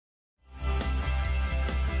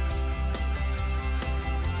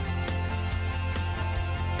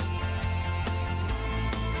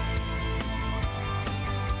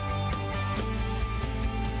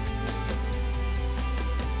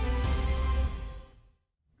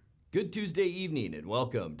Good Tuesday evening and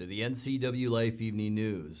welcome to the NCWLIFE Evening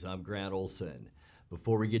News. I'm Grant Olson.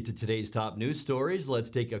 Before we get to today's top news stories, let's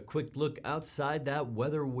take a quick look outside that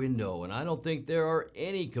weather window. And I don't think there are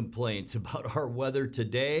any complaints about our weather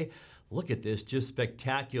today. Look at this just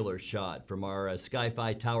spectacular shot from our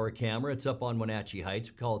Sky-Fi tower camera. It's up on Wenatchee Heights.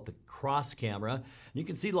 We call it the cross camera. And you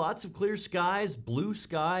can see lots of clear skies, blue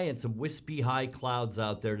sky, and some wispy high clouds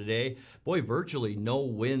out there today. Boy, virtually no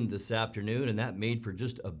wind this afternoon, and that made for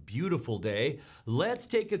just a beautiful day. Let's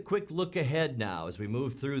take a quick look ahead now as we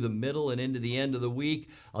move through the middle and into the end of the week.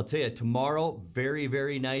 I'll tell you, tomorrow, very,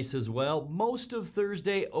 very nice as well. Most of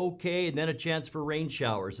Thursday, okay, and then a chance for rain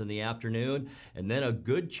showers in the afternoon, and then a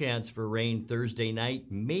good chance for rain Thursday night,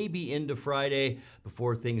 maybe into Friday,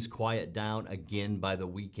 before things quiet down again by the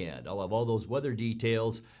weekend. I'll have all those weather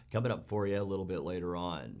details coming up for you a little bit later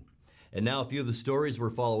on. And now a few of the stories we're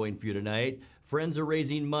following for you tonight. Friends are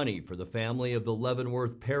raising money for the family of the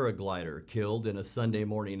Leavenworth paraglider killed in a Sunday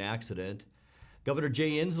morning accident. Governor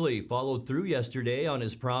Jay Inslee followed through yesterday on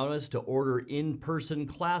his promise to order in-person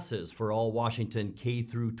classes for all Washington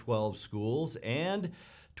K-12 schools, and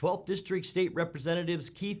 12th District State Representatives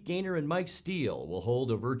Keith Gaynor and Mike Steele will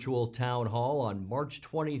hold a virtual town hall on March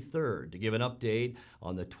 23rd to give an update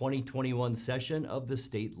on the 2021 session of the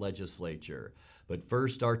state legislature. But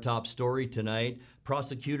first, our top story tonight.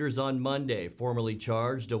 Prosecutors on Monday formally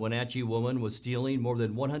charged a Wenatchee woman with stealing more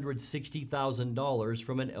than $160,000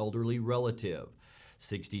 from an elderly relative.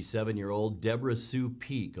 67-year-old Deborah Sue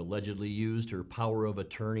Peak allegedly used her power of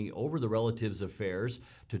attorney over the relative's affairs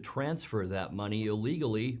to transfer that money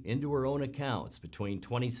illegally into her own accounts between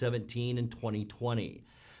 2017 and 2020.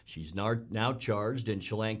 She's now charged in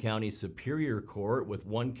Chelan County Superior Court with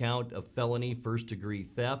one count of felony first-degree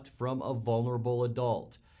theft from a vulnerable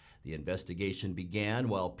adult. The investigation began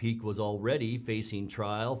while Peak was already facing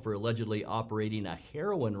trial for allegedly operating a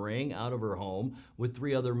heroin ring out of her home with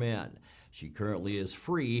 3 other men. She currently is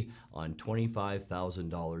free on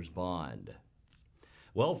 $25,000 bond.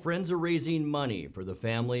 Well, friends are raising money for the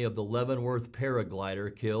family of the Leavenworth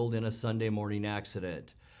paraglider killed in a Sunday morning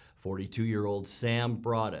accident. 42-year-old Sam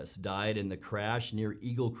Broadus died in the crash near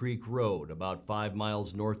Eagle Creek Road, about 5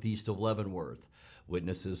 miles northeast of Leavenworth.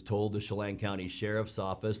 Witnesses told the Chelan County Sheriff's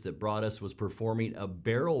Office that Broadus was performing a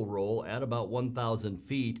barrel roll at about 1,000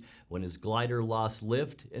 feet when his glider lost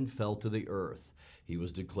lift and fell to the earth. He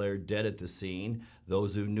was declared dead at the scene.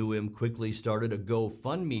 Those who knew him quickly started a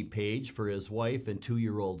GoFundMe page for his wife and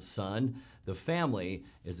 2-year-old son. The family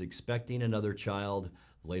is expecting another child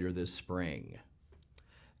later this spring.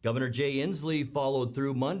 Governor Jay Inslee followed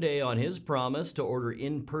through Monday on his promise to order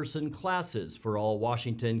in-person classes for all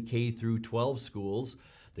Washington K-12 schools.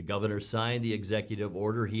 The governor signed the executive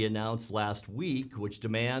order he announced last week, which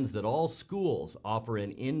demands that all schools offer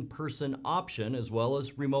an in-person option as well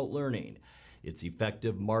as remote learning. It's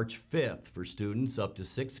effective March 5th for students up to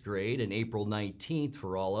 6th grade and April 19th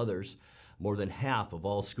for all others. More than half of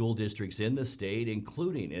all school districts in the state,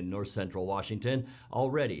 including in north central Washington,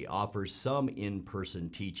 already offer some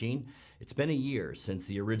in-person teaching. It's been a year since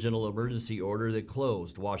the original emergency order that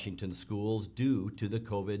closed Washington schools due to the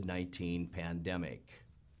COVID-19 pandemic.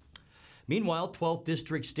 Meanwhile, 12th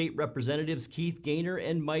District State Representatives Keith Gaynor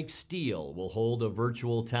and Mike Steele will hold a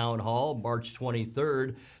virtual town hall March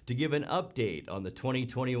 23rd to give an update on the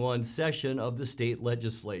 2021 session of the state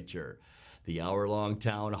legislature. The hour-long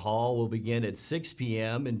town hall will begin at 6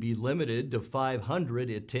 p.m. and be limited to 500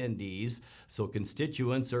 attendees, so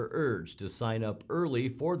constituents are urged to sign up early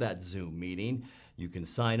for that Zoom meeting. You can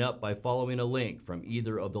sign up by following a link from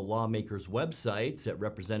either of the lawmakers' websites at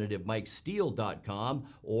representativemikesteele.com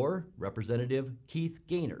or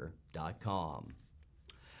representativekeithgaynor.com.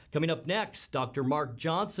 Coming up next, Dr. Mark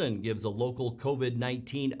Johnson gives a local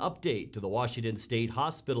COVID-19 update to the Washington State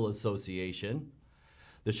Hospital Association.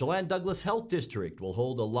 The Chelan Douglas Health District will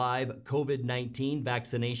hold a live COVID-19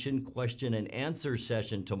 vaccination question and answer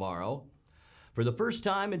session tomorrow. For the first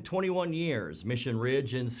time in 21 years, Mission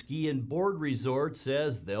Ridge and Ski and Board Resort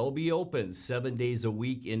says they'll be open 7 days a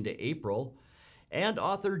week into April. And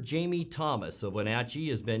author Jamie Thomas of Wenatchee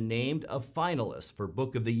has been named a finalist for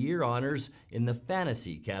Book of the Year honors in the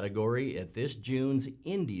fantasy category at this June's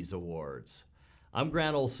Indies Awards. I'm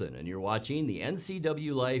Grant Olson, and you're watching the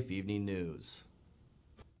NCWLIFE Evening News.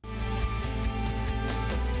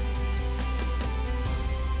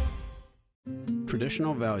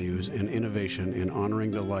 Traditional values and innovation in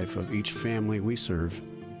honoring the life of each family we serve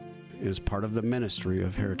is part of the ministry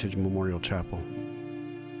of Heritage Memorial Chapel.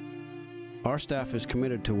 Our staff is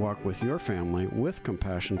committed to walk with your family with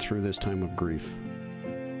compassion through this time of grief.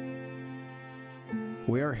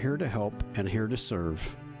 We are here to help and here to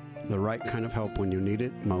serve, The right kind of help when you need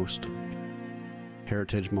it most.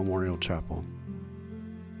 Heritage Memorial Chapel.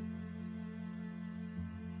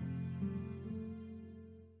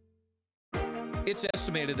 It's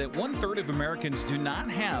estimated that 1/3 of Americans do not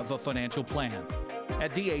have a financial plan.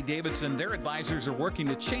 At D.A. Davidson, their advisors are working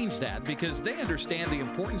to change that because they understand the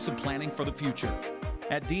importance of planning for the future.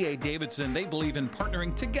 At D.A. Davidson, they believe in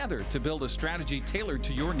partnering together to build a strategy tailored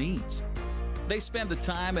to your needs. They spend the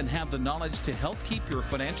time and have the knowledge to help keep your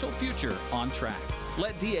financial future on track.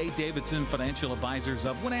 Let D.A. Davidson Financial Advisors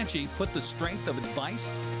of Wenatchee put the strength of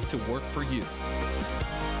advice to work for you.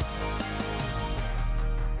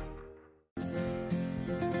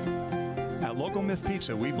 At Local Myth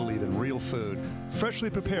Pizza, we believe in real food, freshly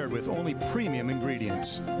prepared with only premium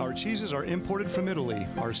ingredients. Our cheeses are imported from Italy.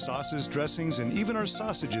 Our sauces, dressings, and even our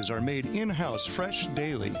sausages are made in-house fresh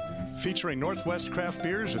daily. Featuring Northwest craft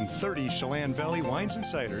beers and 30 Chelan Valley wines and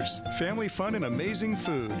ciders. Family fun and amazing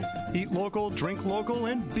food. Eat local, drink local,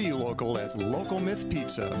 and be local at Local Myth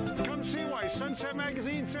Pizza. Come see why Sunset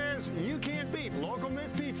Magazine says you can't beat Local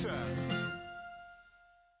Myth Pizza.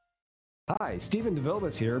 Hi, Stephen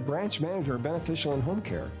DeVilbus here, Branch Manager of Beneficial and Home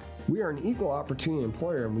Care. We are an equal opportunity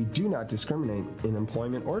employer and we do not discriminate in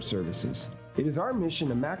employment or services. It is our mission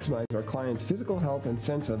to maximize our clients' physical health and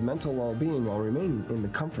sense of mental well-being while remaining in the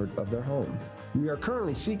comfort of their home. We are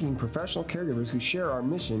currently seeking professional caregivers who share our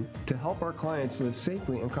mission to help our clients live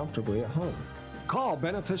safely and comfortably at home. Call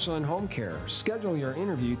Beneficial and Home Care. Schedule your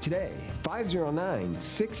interview today.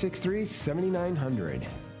 509-663-7900.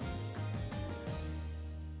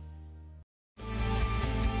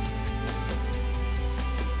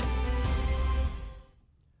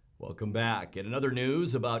 Welcome back. In other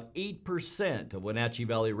news, about 8% of Wenatchee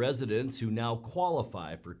Valley residents who now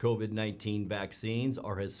qualify for COVID-19 vaccines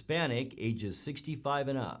are Hispanic, ages 65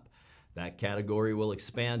 and up. That category will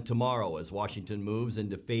expand tomorrow as Washington moves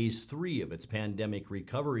into phase 3 of its pandemic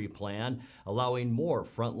recovery plan, allowing more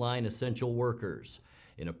frontline essential workers.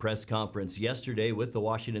 In a press conference yesterday with the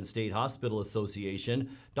Washington State Hospital Association,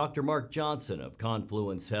 Dr. Mark Johnson of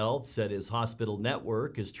Confluence Health said his hospital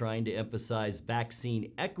network is trying to emphasize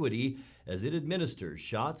vaccine equity as it administers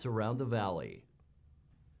shots around the valley.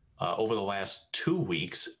 Over the last 2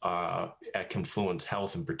 weeks at Confluence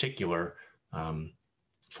Health in particular,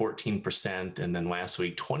 14%, and then last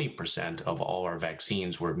week 20% of all our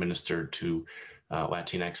vaccines were administered to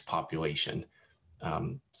Latinx population.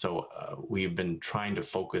 So we've been trying to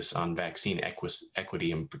focus on vaccine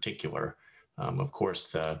equity in particular. Of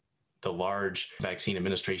course, the large vaccine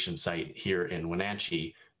administration site here in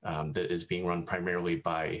Wenatchee that is being run primarily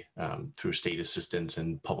by through state assistance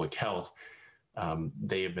and public health,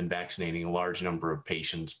 they have been vaccinating a large number of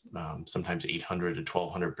patients, sometimes 800 to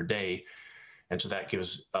 1,200 per day. And so that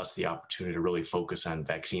gives us the opportunity to really focus on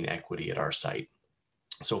vaccine equity at our site.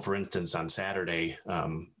 So for instance, on Saturday,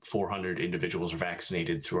 400 individuals were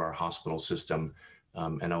vaccinated through our hospital system,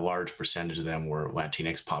 and a large percentage of them were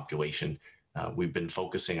Latinx population. We've been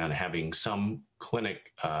focusing on having some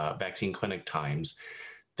vaccine clinic times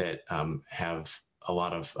that have a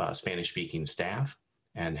lot of Spanish-speaking staff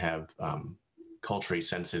and have culturally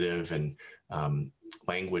sensitive and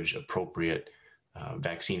language-appropriate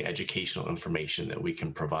vaccine educational information that we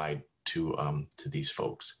can provide to these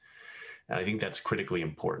folks. And I think that's critically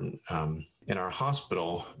important. In our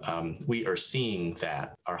hospital, we are seeing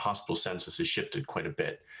that our hospital census has shifted quite a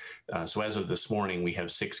bit. So as of this morning, we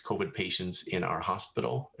have 6 COVID patients in our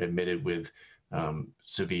hospital admitted with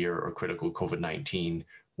severe or critical COVID-19,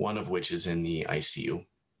 one of which is in the ICU.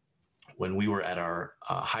 When we were at our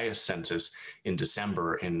highest census in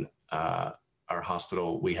December in our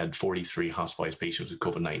hospital, we had 43 hospitalized patients with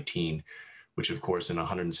COVID-19, which of course in a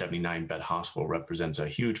 179-bed hospital represents a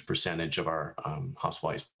huge percentage of our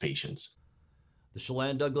hospitalized patients. The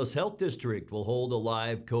Chelan Douglas Health District will hold a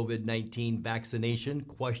live COVID-19 vaccination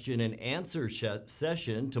question and answer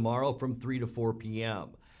session tomorrow from 3 to 4 p.m.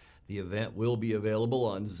 The event will be available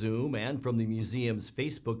on Zoom and from the museum's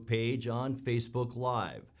Facebook page on Facebook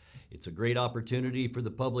Live. It's a great opportunity for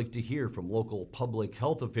the public to hear from local public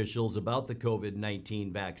health officials about the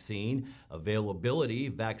COVID-19 vaccine, availability,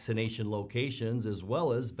 vaccination locations, as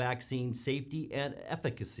well as vaccine safety and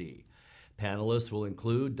efficacy. Panelists will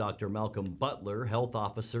include Dr. Malcolm Butler, Health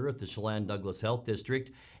Officer at the Chelan Douglas Health District,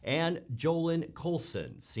 and Jolyn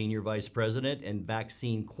Colson, Senior Vice President and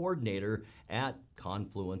Vaccine Coordinator at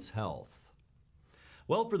Confluence Health.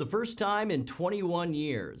 Well, for the first time in 21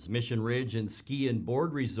 years, Mission Ridge and Ski and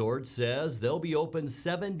Board Resort says they'll be open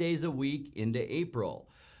 7 days a week into April.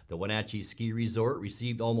 The Wenatchee Ski Resort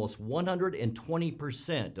received almost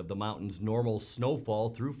 120% of the mountain's normal snowfall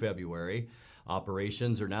through February.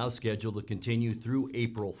 Operations are now scheduled to continue through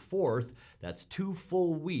April 4th. That's 2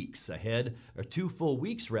 full weeks ahead, or 2 full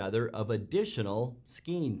weeks rather, of additional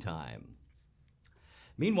skiing time.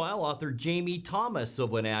 Meanwhile, author Jamie Thomas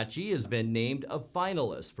of Wenatchee has been named a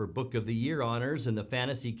finalist for Book of the Year honors in the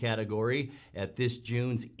fantasy category at this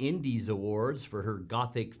June's Indies Awards for her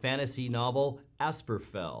gothic fantasy novel,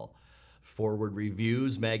 Asperfell. Forward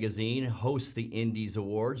Reviews magazine hosts the Indies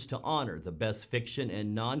Awards to honor the best fiction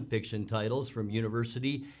and nonfiction titles from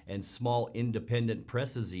university and small independent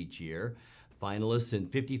presses each year. Finalists in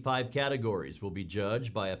 55 categories will be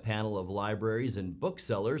judged by a panel of libraries and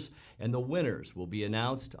booksellers, and the winners will be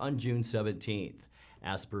announced on June 17th.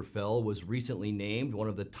 Asperfell was recently named one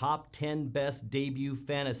of the top 10 best debut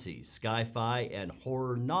fantasy, sci-fi, and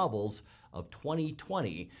horror novels of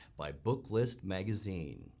 2020 by Booklist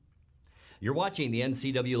magazine. You're watching the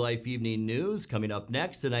NCWLIFE Evening News. Coming up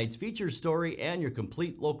next, tonight's feature story and your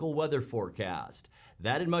complete local weather forecast.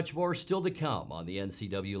 That and much more still to come on the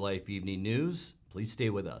NCWLIFE Evening News. Please stay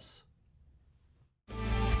with us.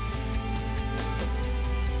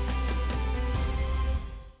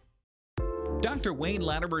 Dr. Wayne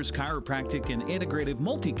Latimer's Chiropractic and Integrative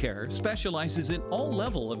Multicare specializes in all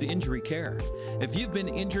level of injury care. If you've been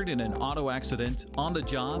injured in an auto accident, on the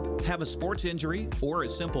job, have a sports injury, or a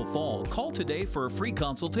simple fall, call today for a free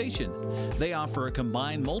consultation. They offer a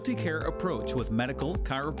combined multi-care approach with medical,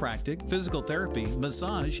 chiropractic, physical therapy,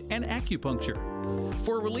 massage, and acupuncture.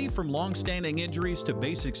 For relief from long-standing injuries to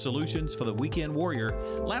basic solutions for the weekend warrior,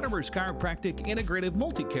 Latimer's Chiropractic Integrative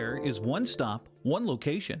Multicare is one stop, one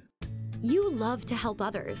location. You love to help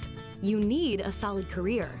others. You need a solid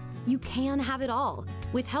career. You can have it all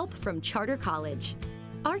with help from Charter College.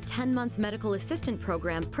 Our 10-month medical assistant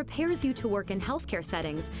program prepares you to work in healthcare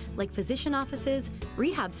settings like physician offices,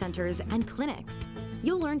 rehab centers, and clinics.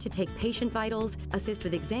 You'll learn to take patient vitals, assist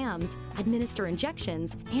with exams, administer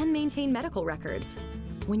injections, and maintain medical records.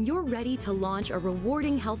 When you're ready to launch a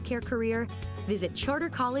rewarding healthcare career, visit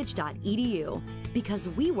chartercollege.edu because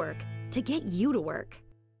we work to get you to work.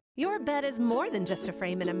 Your bed is more than just a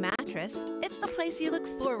frame and a mattress. It's the place you look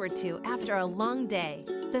forward to after a long day,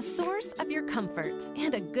 the source of your comfort,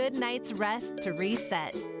 and a good night's rest to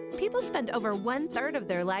reset. People spend over 1/3 of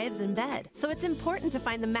their lives in bed, so it's important to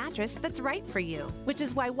find the mattress that's right for you, which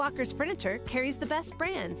is why Walker's Furniture carries the best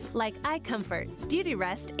brands like iComfort,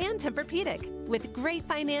 Beautyrest, and Tempur-Pedic, with great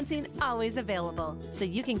financing always available, so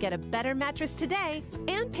you can get a better mattress today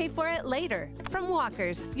and pay for it later. From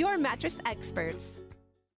Walker's, your mattress experts.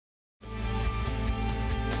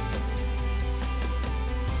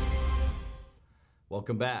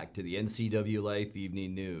 Welcome back to the NCWLIFE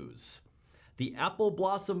Evening News. The Apple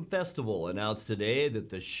Blossom Festival announced today that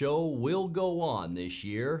the show will go on this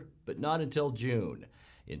year, but not until June.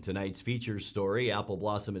 In tonight's features story, Apple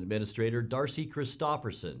Blossom Administrator Darcy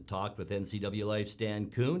Christofferson talked with NCWLIFE Stan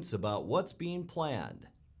Kuntz about what's being planned.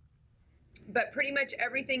 But pretty much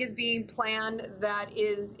everything is being planned that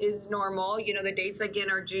is normal. You know, the dates again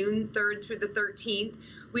are June 3rd through the 13th.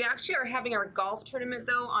 We actually are having our golf tournament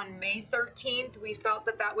though on May 13th. We felt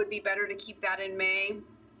that that would be better to keep that in May.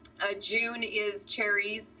 June is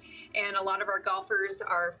cherries, and a lot of our golfers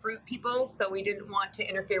are fruit people, so we didn't want to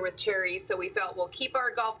interfere with cherries. So we felt we'll keep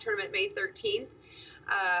our golf tournament May 13th.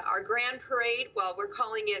 Our grand parade, well, we're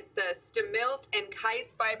calling it the Stamilt and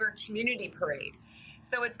Kais Fiber Community Parade.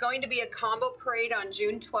 So it's going to be a combo parade on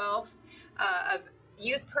June 12th of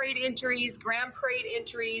youth parade entries, grand parade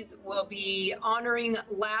entries. Will be honoring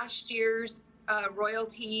last year's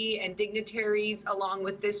royalty and dignitaries along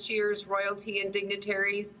with this year's royalty and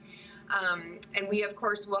dignitaries. And we, of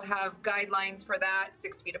course, will have guidelines for that,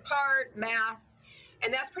 6 feet apart, masks.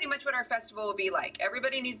 And that's pretty much what our festival will be like.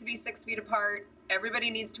 Everybody needs to be 6 feet apart. Everybody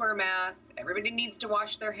needs to wear masks. Everybody needs to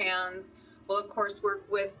wash their hands. We'll, of course, work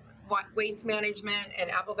with waste management and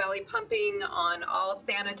Apple Valley Pumping on all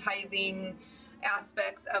sanitizing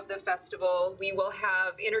aspects of the festival. We will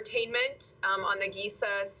have entertainment on the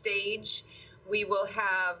Gisa stage. We will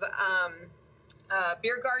have a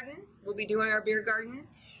beer garden. We'll be doing our beer garden.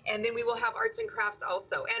 And then we will have arts and crafts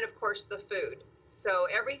also. And of course, the food. So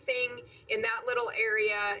everything in that little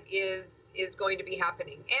area is going to be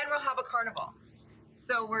happening. And we'll have a carnival.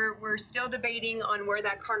 So we're still debating on where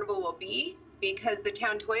that carnival will be, because the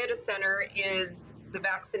Town Toyota Center is the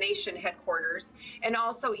vaccination headquarters, and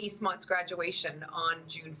also Eastmont's graduation on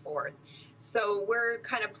June 4th. So we're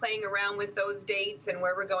kind of playing around with those dates and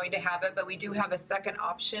where we're going to have it, but we do have a second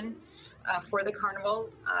option for the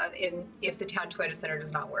carnival if the Town Toyota Center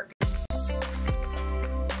does not work.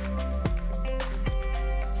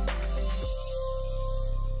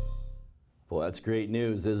 Well, that's great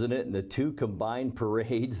news, isn't it? And the two combined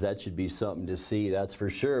parades, that should be something to see, that's for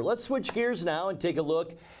sure. Let's switch gears now and take a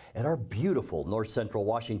look at our beautiful north central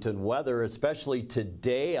Washington weather, especially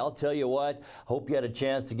today. I'll tell you what, hope you had a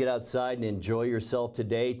chance to get outside and enjoy yourself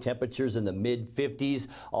today. Temperatures in the mid-50s,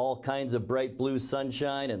 all kinds of bright blue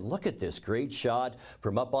sunshine. And look at this great shot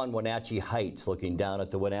from up on Wenatchee Heights, looking down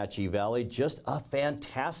at the Wenatchee Valley. Just a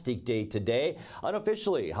fantastic day today.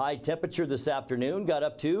 Unofficially, high temperature this afternoon got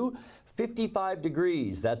up to 55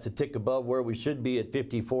 degrees. That's a tick above where we should be at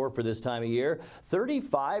 54 for this time of year.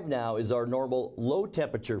 35 now is our normal low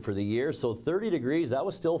temperature for the year. So 30 degrees, that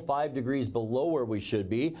was still 5 degrees below where we should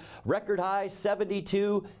be. Record high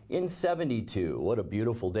 72 in 72. What a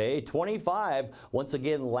beautiful day. 25 once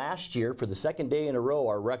again last year for the second day in a row,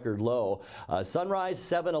 our record low. Sunrise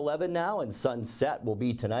 7:11 now, and sunset will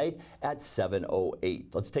be tonight at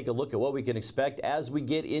 7:08. Let's take a look at what we can expect as we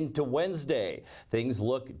get into Wednesday. Things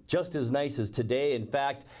look just as nice as today. In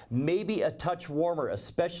fact, maybe a touch warmer,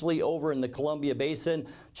 especially over in the Columbia Basin.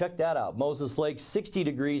 Check that out. Moses Lake 60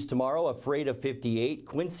 degrees tomorrow, Ephrata 58,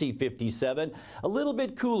 Quincy 57. A little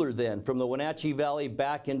bit cooler then from the Wenatchee Valley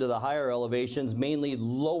back into the higher elevations, mainly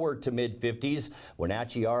lower to mid 50s.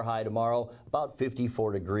 Wenatchee, our high tomorrow, about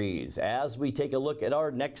 54 degrees. As we take a look at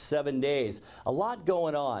our next 7 days, a lot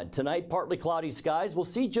going on. Tonight, partly cloudy skies. We'll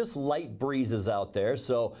see just light breezes out there,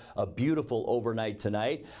 so a beautiful overnight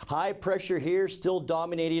tonight. High pressure here still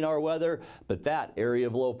dominating our weather, but that area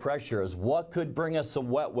of low pressure is what could bring us some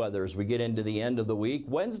wet weather as we get into the end of the week.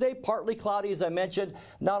 Wednesday, partly cloudy, as I mentioned.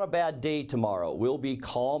 Not a bad day tomorrow. Will be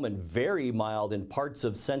calm and very mild in parts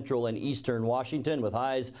of central and eastern Washington, with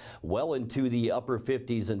highs well into the upper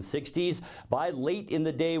 50s and 60s. By late in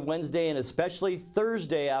the day Wednesday, and especially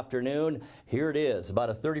Thursday afternoon, here it is, about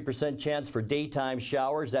a 30% chance for daytime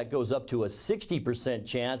showers. That goes up to a 60%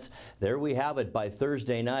 chance. There we have it by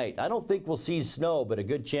Thursday night. I don't think we'll see snow, but a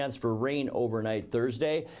good chance for rain overnight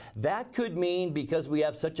Thursday. That could mean, because we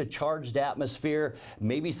have such a charged atmosphere,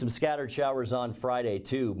 maybe some scattered showers on Friday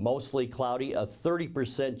too. Mostly cloudy, a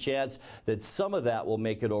 30% chance that some of that will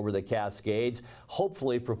make it over the Cascades.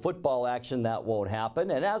 Hopefully for football action that won't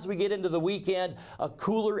happen. And as we get into the weekend, a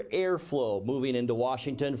cooler airflow moving into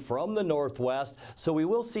Washington from the northwest, so we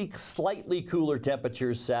will see slightly cooler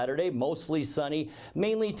temperatures Saturday, mostly sunny,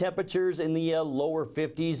 mainly temperatures in the lower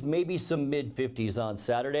 50s, maybe some mid 50s on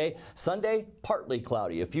Saturday. Sunday, partly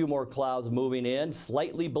cloudy, a few more clouds moving in,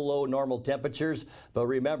 slightly below normal temperatures, but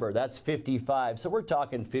remember, that's 55, so we're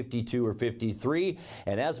talking 52 or 53.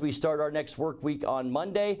 And as we start our next work week on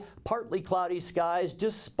Monday, partly cloudy skies,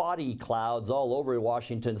 just spotty clouds all over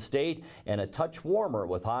Washington state, and a touch warmer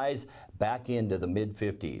with highs back into the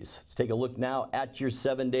mid-50s. Let's take a look now at your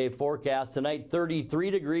 7-day forecast. Tonight,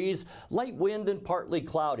 33 degrees, light wind and partly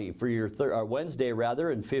cloudy for your Wednesday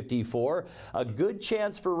rather, and 54. A good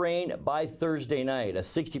chance for rain by Thursday night, a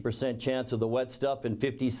 60% chance of the wet stuff, in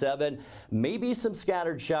 57. Maybe some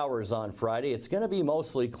scattered showers on Friday. It's going to be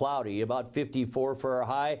mostly cloudy, about 54 for our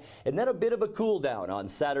high, and then a bit of a cool down on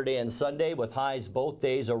Saturday and Sunday with highs both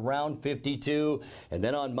days around 52. And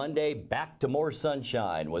then on Monday, back to more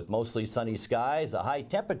sunshine with mostly sunny skies, a high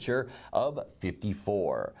temperature of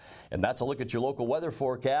 54. And that's a look at your local weather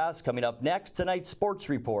forecast. Coming up next, tonight's sports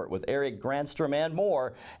report with Eric Granstrom and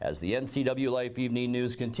more as the NCWLIFE Evening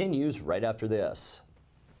News continues right after this.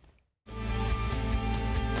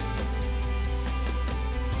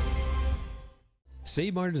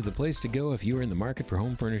 Save Mart is the place to go if you are in the market for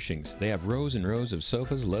home furnishings. They have rows and rows of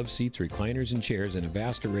sofas, love seats, recliners, and chairs in a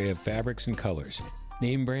vast array of fabrics and colors.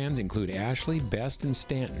 Name brands include Ashley, Best, and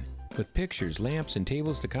Stanton. With pictures, lamps, and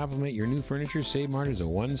tables to complement your new furniture, Save Mart is a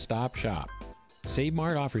one-stop shop. Save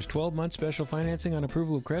Mart offers 12-month special financing on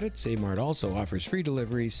approval of credit. Save Mart also offers free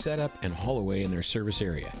delivery, setup, and haul away in their service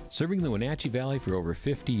area. Serving the Wenatchee Valley for over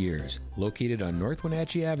 50 years. Located on North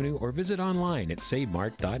Wenatchee Avenue, or visit online at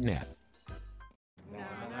savemart.net.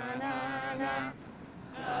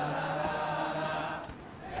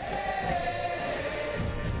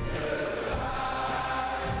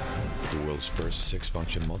 The world's first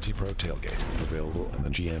 6-function multi-pro tailgate, available in the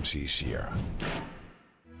GMC Sierra.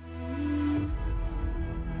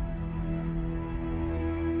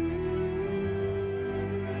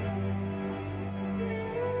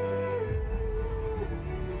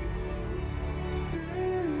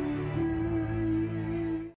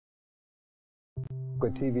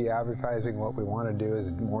 With TV advertising, what we want to do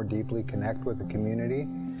is more deeply connect with the community.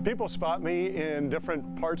 People spot me in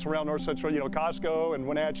different parts around North Central, Costco and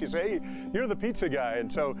Wenatchee, say, hey, you're the pizza guy.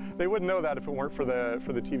 And so they wouldn't know that if it weren't for the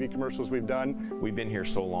TV commercials we've done. We've been here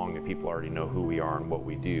so long that people already know who we are and what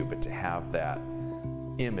we do, but to have that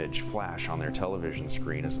image flash on their television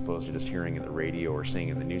screen as opposed to just hearing in the radio or seeing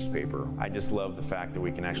in the newspaper. I just love the fact that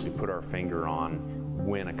we can actually put our finger on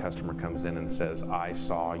when a customer comes in and says, I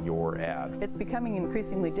saw your ad. It's becoming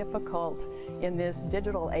increasingly difficult in this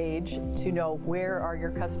digital age to know where are your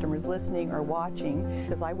customers listening or watching,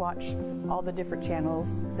 because I watch all the different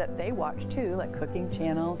channels that they watch too, like Cooking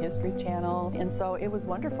Channel, History Channel, and so it was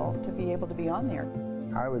wonderful to be able to be on there.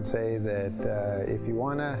 I would say that if you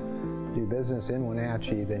want to do business in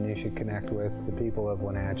Wenatchee, then you should connect with the people of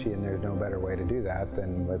Wenatchee, and there's no better way to do that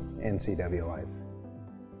than with NCWLIFE.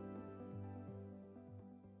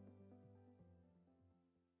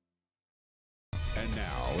 And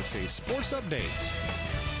now it's a sports update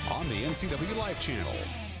on the NCWLIFE channel.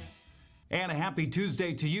 And a happy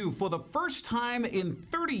Tuesday to you. For the first time in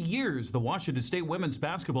 30 years, the Washington State women's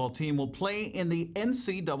basketball team will play in the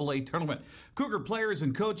NCAA tournament. Cougar players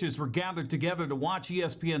and coaches were gathered together to watch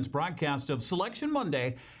ESPN's broadcast of Selection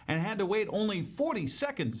Monday and had to wait only 40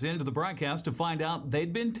 seconds into the broadcast to find out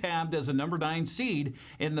they'd been tabbed as a number 9 seed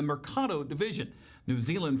in the Mercado division. New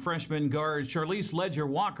Zealand freshman guard Charlize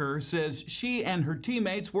Ledger-Walker says she and her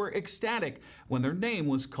teammates were ecstatic when their name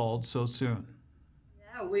was called so soon.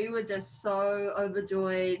 We were just so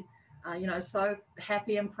overjoyed, so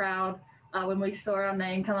happy and proud when we saw our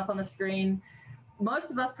name come up on the screen.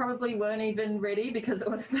 Most of us probably weren't even ready because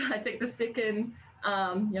it was, I think, the second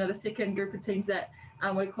group of teams that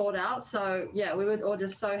we called out. So yeah, we were all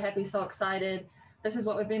just so happy, so excited. This is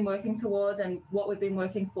what we've been working towards and what we've been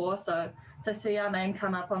working for. So to see our name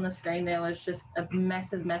come up on the screen there was just a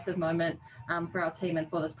massive, massive moment for our team and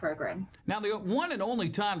for this program. Now, the one and only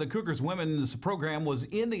time the Cougars women's program was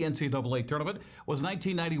in the NCAA tournament was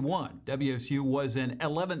 1991. WSU was an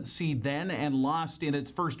 11th seed then and lost in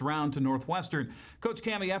its first round to Northwestern. Coach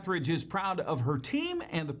Cammie Etheridge is proud of her team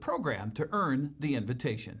and the program to earn the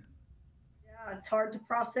invitation. Yeah, it's hard to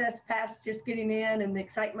process past just getting in and the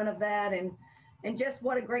excitement of that, and just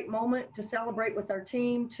what a great moment to celebrate with our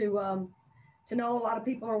team, to know a lot of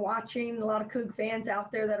people are watching, a lot of Coug fans out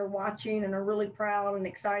there that are watching and are really proud and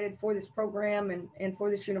excited for this program and for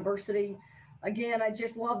this university. Again, I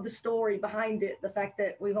just love the story behind it, the fact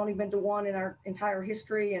that we've only been to one in our entire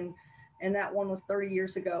history, and that one was 30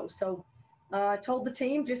 years ago. So I told the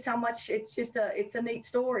team just how much it's a neat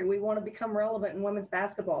story. We want to become relevant in women's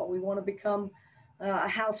basketball. We want to become a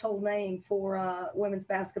household name for women's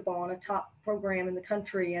basketball and a top program in the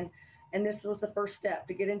country. And this was the first step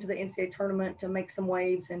to get into the NCAA tournament, to make some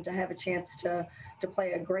waves, and to have a chance to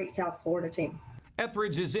play a great South Florida team.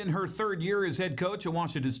 Etheridge is in her third year as head coach at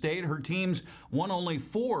Washington State. Her teams won only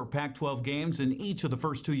 4 Pac-12 games in each of the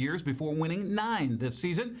first 2 years before winning 9 this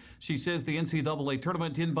season. She says the NCAA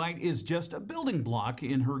tournament invite is just a building block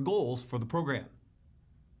in her goals for the program.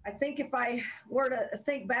 I think if I were to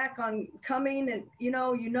think back on coming, and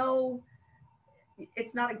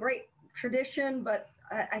it's not a great tradition, but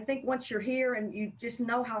I think once you're here and you just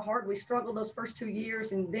know how hard we struggled those first 2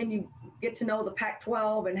 years, and then you get to know the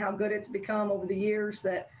Pac-12 and how good it's become over the years,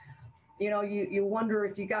 that you wonder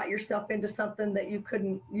if you got yourself into something that you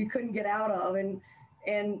couldn't get out of,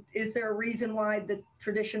 and is there a reason why the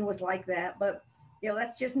tradition was like that? But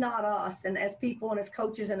that's just not us, and as people and as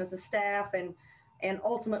coaches and as a staff, and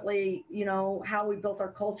ultimately how we built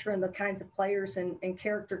our culture and the kinds of players and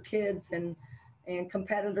character kids and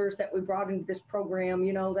competitors that we brought into this program.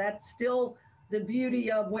 That's still the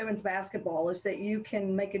beauty of women's basketball, is that you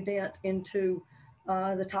can make a dent into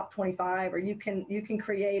the top 25, or you can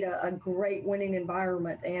create a great winning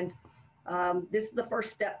environment. And this is the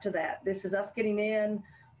first step to that. This is us getting in,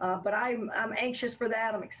 but I'm anxious for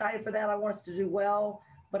that. I'm excited for that. I want us to do well,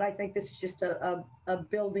 but I think this is just a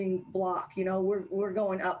building block. We're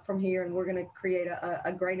going up from here, and we're going to create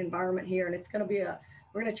a great environment here, and it's going to be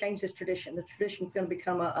we're going to change this tradition. The tradition is going to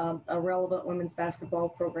become a relevant women's basketball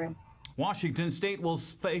program. Washington State will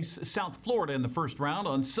face South Florida in the first round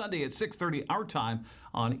on Sunday at 6:30 our time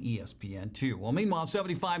on ESPN2. Well, meanwhile,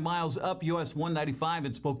 75 miles up US 195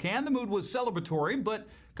 in Spokane, the mood was celebratory, but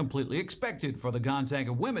completely expected for the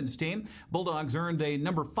Gonzaga women's team. Bulldogs earned a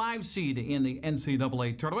number 5 seed in the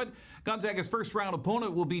NCAA tournament. Gonzaga's first round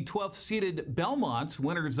opponent will be 12th seeded Belmont,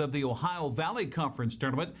 winners of the Ohio Valley Conference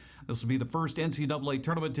tournament. This will be the first NCAA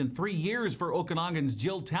tournament in 3 years for Okanagan's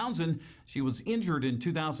Jill Townsend. She was injured in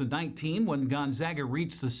 2019 when Gonzaga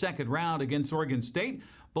reached the second round against Oregon State.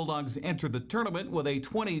 Bulldogs enter the tournament with a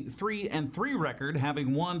 23-3 record,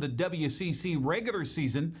 having won the WCC regular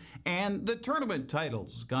season and the tournament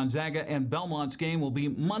titles. Gonzaga and Belmont's game will be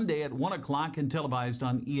Monday at 1 o'clock and televised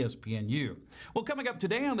on ESPNU. Well, coming up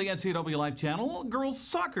today on the NCW Life channel, girls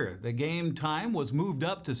soccer. The game time was moved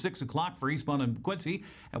up to 6 o'clock for Eastmont and Quincy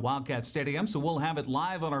at Wildcat Stadium, so we'll have it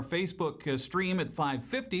live on our Facebook stream at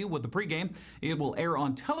 5:50 with the pregame. It will air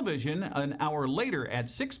on television an hour later at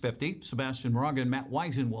 6:50. Sebastian Moraga and Matt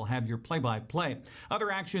Weisen will have your play-by-play.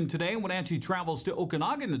 Other action today, Wenatchee travels to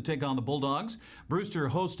Okanagan to take on the Bulldogs. Brewster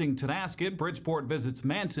hosting Tonasket. Bridgeport visits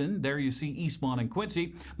Manson. There you see Eastmont and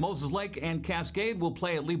Quincy. Moses Lake and Cascade will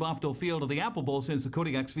play at Liebofto Field of the Apple Bowl since the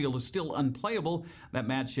Kodiaks Field is still unplayable. That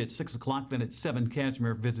match at 6 o'clock. Then at 7,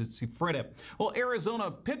 Kashmir visits Ephrata. Well,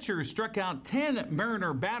 Arizona pitchers struck out 10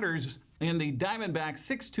 Mariner batters in the Diamondbacks'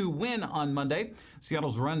 6-2 win on Monday.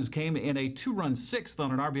 Seattle's runs came in a 2-run sixth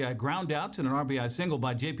on an RBI groundout and an RBI single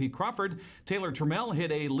by J.P. Crawford. Taylor Trammell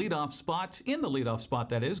hit a leadoff spot,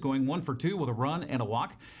 that is, going 1 for 2 with a run and a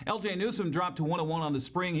walk. L.J. Newsome dropped to 1-1 on the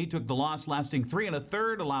spring. He took the loss, lasting 3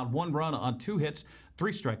 1/3, allowed 1 run on 2 hits.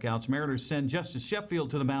 3 strikeouts. Mariners send Justice Sheffield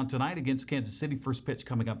to the mound tonight against Kansas City. First pitch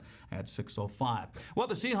coming up at 6:05. Well,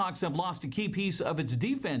 the Seahawks have lost a key piece of its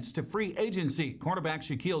defense to free agency. Cornerback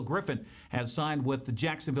Shaquille Griffin has signed with the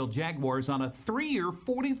Jacksonville Jaguars on a 3-year,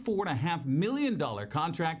 $44.5 million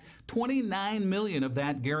contract, $29 million of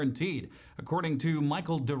that guaranteed. According to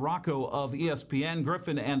Michael DeRocco of ESPN,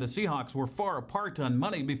 Griffin and the Seahawks were far apart on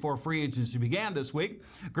money before free agency began this week.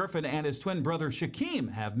 Griffin and his twin brother Shaquem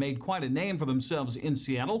have made quite a name for themselves in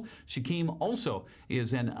Seattle. Shaquem also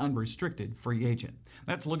is an unrestricted free agent.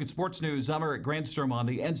 That's a look at sports news. I'm Eric Grandstrom on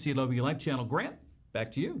the NCW Life channel. Grant,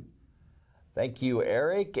 back to you. Thank you,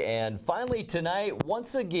 Eric. And finally tonight,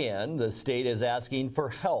 once again, the state is asking for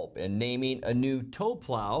help in naming a new tow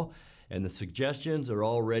plow. And the suggestions are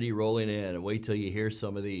already rolling in. And wait till you hear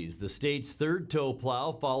some of these. The state's third tow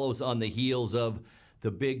plow follows on the heels of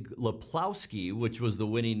the Big Leplowski, which was the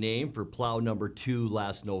winning name for plow number 2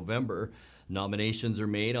 last November. Nominations are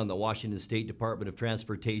made on the Washington State Department of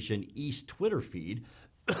Transportation East Twitter feed.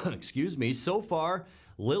 Excuse me. So far,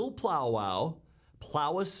 Little Plow Wow,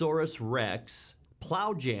 Plowosaurus Rex,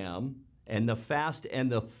 Plow Jam, and the Fast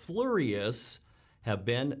and the Furious have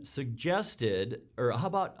been suggested. Or how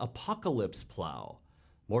about Apocalypse Plow?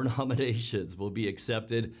 More nominations will be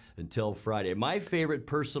accepted until Friday. My favorite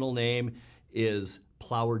personal name is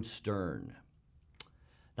Ploward Stern.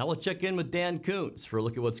 Now let's check in with Dan Kuntz for a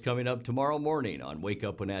look at what's coming up tomorrow morning on Wake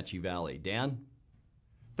Up Wenatchee Valley. Dan?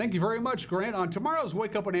 Thank you very much, Grant. On tomorrow's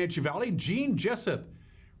Wake Up Wenatchee Valley, Gene Jessup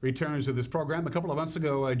returns to this program. A couple of months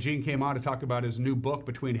ago, Gene came on to talk about his new book,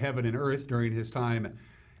 Between Heaven and Earth, during his time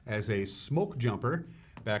as a smoke jumper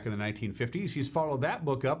back in the 1950s. He's followed that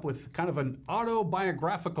book up with kind of an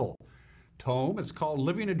autobiographical tome. It's called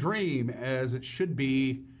Living a Dream as It Should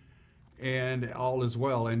Be, and all is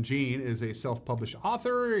well. And Gene is a self-published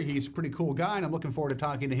author. He's a pretty cool guy, and I'm looking forward to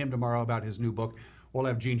talking to him tomorrow about his new book. We'll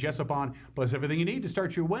have Gene Jessup on, plus everything you need to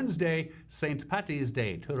start your Wednesday, St. Patty's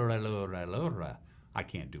Day. I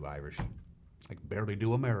can't do Irish. I can barely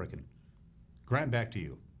do American. Grant, back to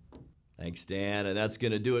you. Thanks, Dan. And that's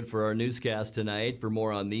going to do it for our newscast tonight. For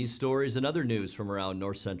more on these stories and other news from around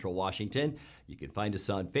North Central Washington, you can find us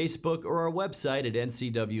on Facebook or our website at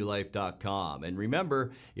ncwlife.com. And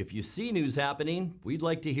remember, if you see news happening, we'd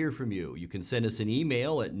like to hear from you. You can send us an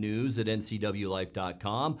email at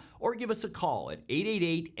news@ncwlife.com or give us a call at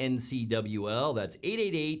 888-NCWL. That's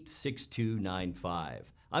 888-6295.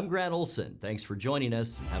 I'm Grant Olson. Thanks for joining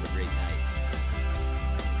us, and have a great night.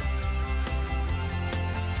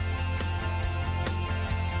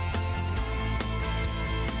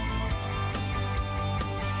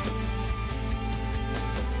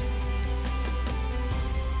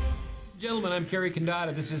 Gentlemen, I'm Kerry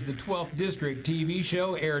Condata. This is the 12th District TV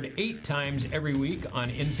show, aired 8 times every week on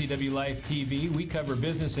NCW Life TV. We cover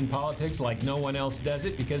business and politics like no one else does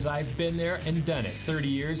it because I've been there and done it. 30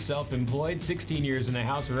 years self-employed, 16 years in the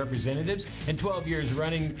House of Representatives, and 12 years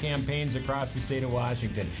running campaigns across the state of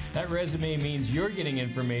Washington. That resume means you're getting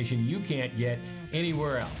information you can't get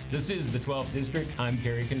anywhere else. This is the 12th District. I'm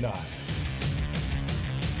Kerry Condata.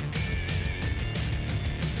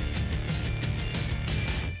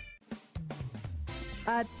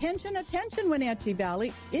 Attention, attention, Wenatchee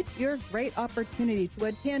Valley. It's your great opportunity to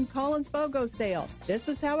attend Collins BOGO sale. This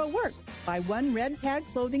is how it works. Buy one red tag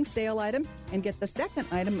clothing sale item and get the second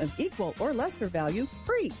item of equal or lesser value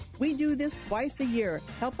free. We do this twice a year.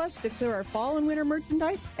 Help us to clear our fall and winter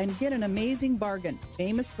merchandise and get an amazing bargain.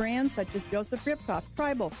 Famous brands such as Joseph Ripkoff,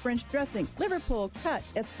 Tribal, French Dressing, Liverpool, Cut,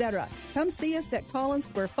 etc. Come see us at Collins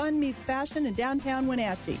where fun meets fashion in downtown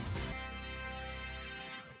Wenatchee.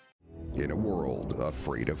 In a world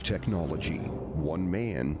afraid of technology, one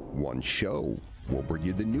man, one show will bring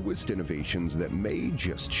you the newest innovations that may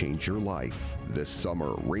just change your life. This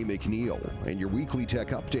summer, Ray McNeil and your Weekly Tech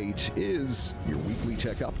Update is your Weekly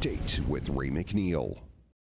Tech Update with Ray McNeil.